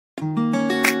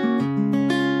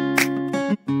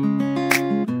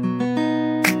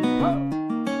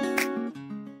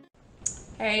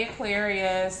Hey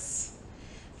Aquarius,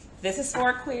 this is for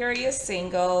Aquarius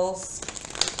singles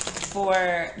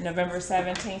for November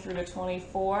 17th through the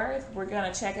 24th. We're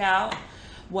going to check out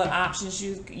what options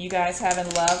you guys have in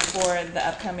love for the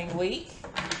upcoming week.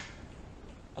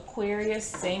 Aquarius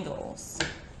singles.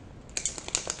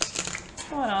 What's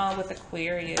going on with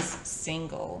Aquarius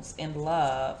singles in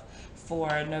love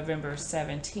for November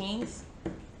 17th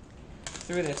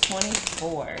through the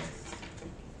 24th?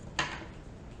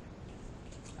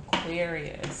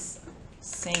 Aquarius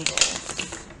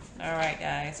singles. All right,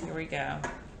 guys, here we go.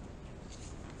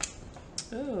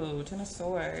 Ooh, Ten of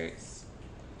Swords,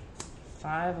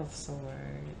 Five of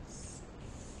Swords,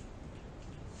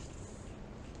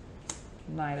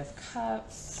 Knight of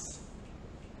Cups,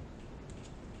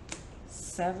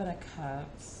 Seven of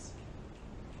Cups.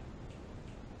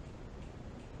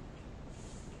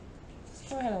 Let's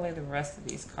go ahead and lay the rest of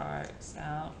these cards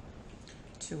out.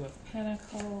 Two of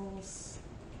Pentacles,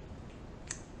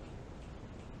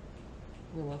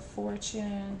 Wheel of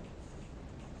Fortune,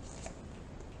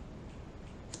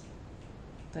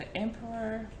 the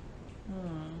Emperor,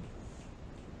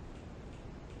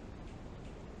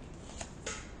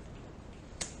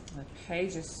 the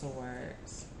Page of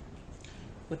Swords,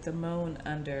 with the Moon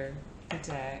under the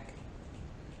deck,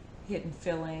 Hidden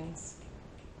Feelings,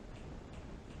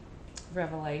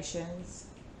 Revelations,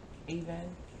 even.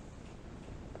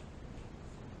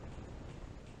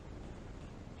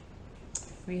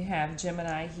 We have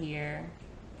Gemini here.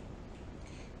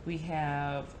 We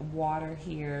have water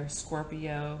here,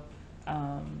 Scorpio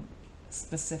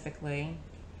specifically,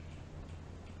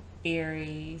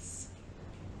 Aries,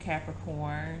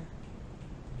 Capricorn,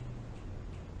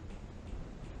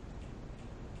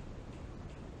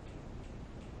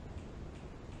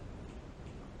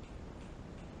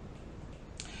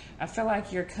 I feel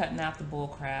like you're cutting out the bull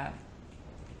crap.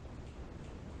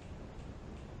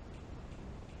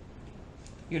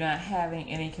 You're not having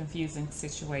any confusing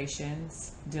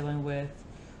situations dealing with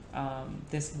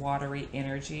this watery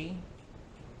energy.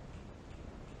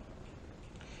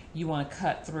 You want to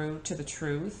cut through to the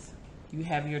truth. You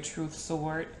have your truth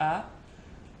sword up.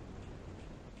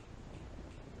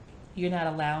 You're not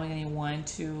allowing anyone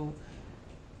to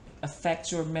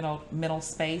affect your mental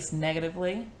space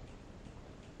negatively.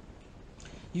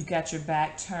 You've got your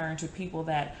back turned to people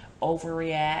that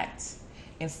overreact,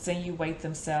 insinuate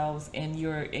themselves in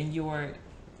your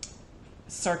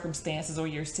circumstances or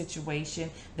your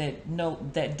situation that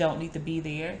don't need to be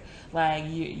there. Like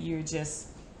you're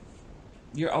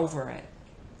over it,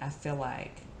 I feel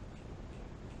like.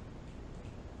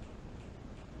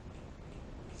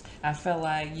 I feel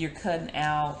like you're cutting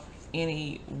out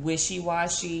any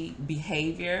wishy-washy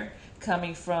behavior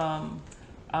coming from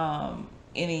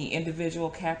any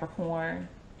individual Capricorn,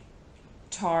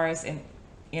 Taurus, and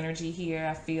energy here.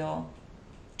 I feel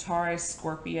Taurus,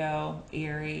 Scorpio,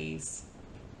 Aries.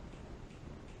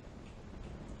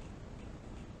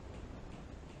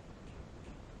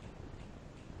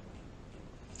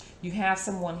 You have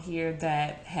someone here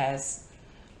that has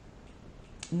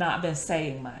not been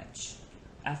saying much.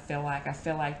 I feel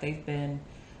like they've been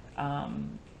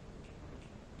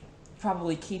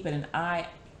probably keeping an eye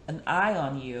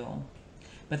on you,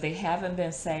 but they haven't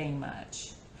been saying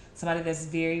much. Somebody that's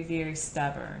very, very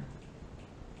stubborn.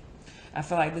 I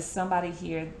feel like there's somebody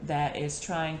here that is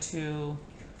trying to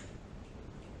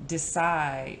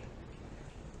decide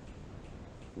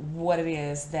what it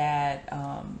is that,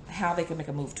 how they can make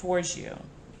a move towards you.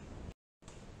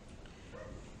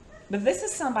 But this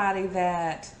is somebody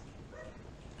that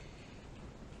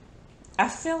I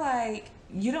feel like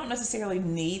you don't necessarily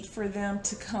need for them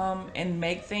to come and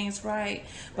make things right,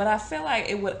 but I feel like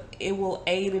it will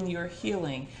aid in your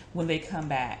healing when they come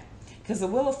back, because the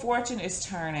Wheel of Fortune is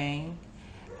turning,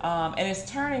 and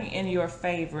it's turning in your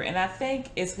favor, and I think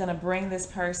it's going to bring this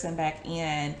person back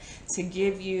in to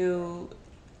give you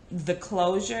the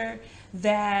closure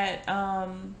that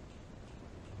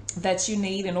that you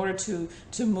need in order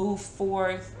to move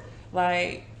forth,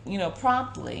 like, you know,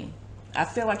 promptly. I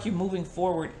feel like you're moving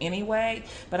forward anyway,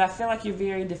 but I feel like you're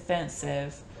very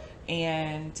defensive,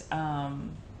 and I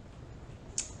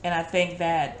think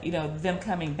that, you know, them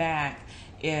coming back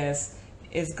is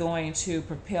going to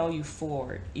propel you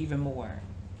forward even more.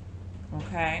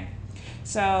 Okay,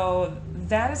 so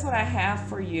that is what I have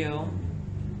for you.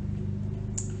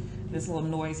 This little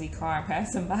noisy car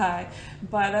passing by,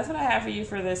 but that's what I have for you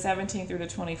for the 17th through the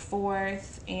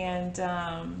 24th, and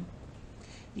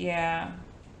yeah.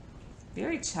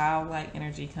 Very childlike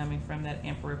energy coming from that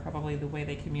Emperor, probably the way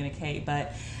they communicate,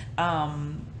 but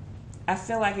I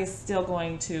feel like it's still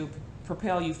going to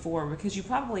propel you forward, because you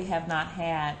probably have not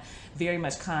had very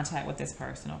much contact with this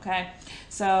person, okay?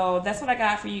 So that's what I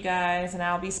got for you guys, and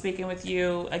I'll be speaking with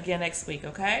you again next week,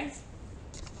 okay?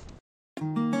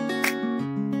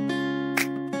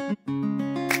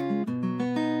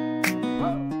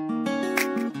 Woo!